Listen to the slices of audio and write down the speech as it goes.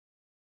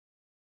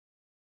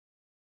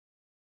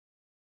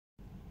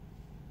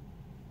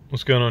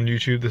What's going on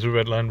YouTube? This is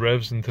Redline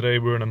Revs, and today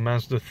we're in a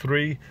Mazda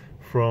 3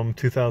 from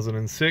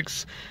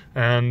 2006.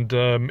 And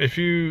if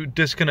you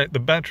disconnect the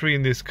battery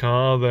in this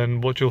car,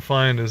 then what you'll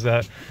find is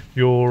that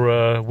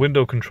your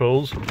window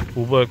controls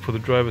will work for the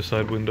driver's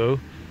side window,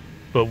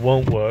 but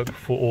won't work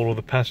for all of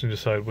the passenger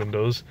side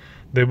windows.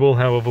 They will,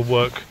 however,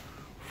 work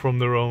from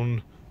their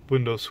own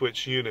window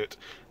switch unit.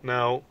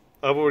 Now,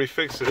 I've already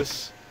fixed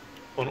this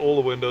on all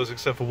the windows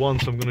except for one,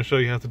 so I'm going to show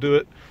you how to do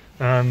it.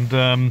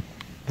 And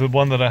the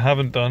one that I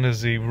haven't done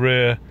is the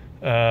rear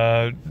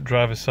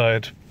driver's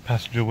side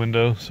passenger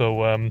window.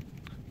 So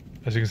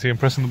as you can see, I'm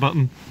pressing the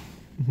button,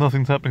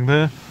 nothing's happening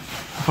there.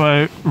 If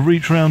I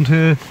reach around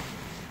here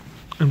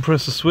and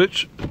press the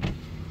switch,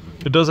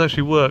 it does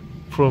actually work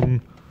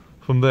from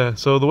there.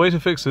 So the way to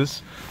fix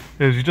this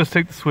is you just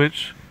take the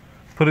switch,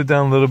 put it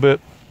down a little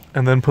bit,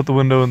 and then put the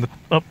window in the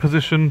up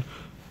position.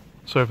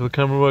 Sorry for the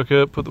camera work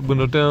here. Put the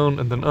window down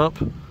and then up.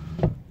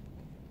 And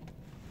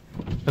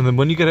then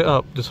when you get it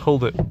up, just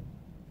hold it.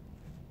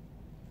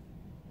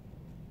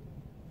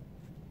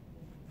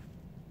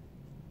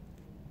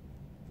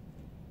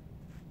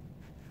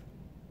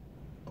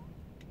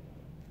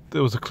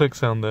 There was a click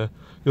sound there.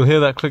 You'll hear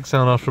that click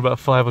sound after about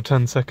 5 or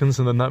 10 seconds,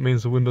 and then that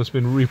means the window's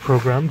been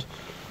reprogrammed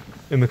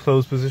in the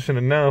closed position.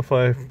 And now if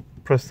I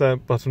press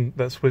that button,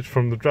 that switch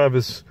from the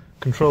driver's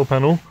control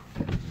panel,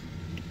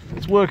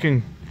 it's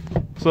working.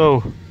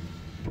 So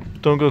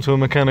don't go to a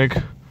mechanic,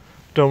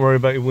 don't worry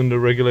about your window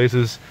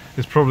regulators.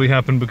 It's probably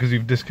happened because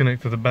you've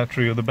disconnected the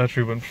battery, or the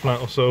battery went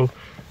flat or so.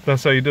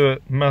 That's how you do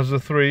it. Mazda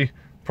 3,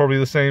 probably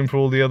the same for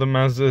all the other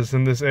Mazdas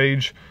in this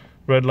age.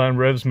 Redline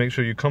Revs, make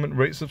sure you comment,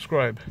 rate,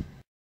 subscribe.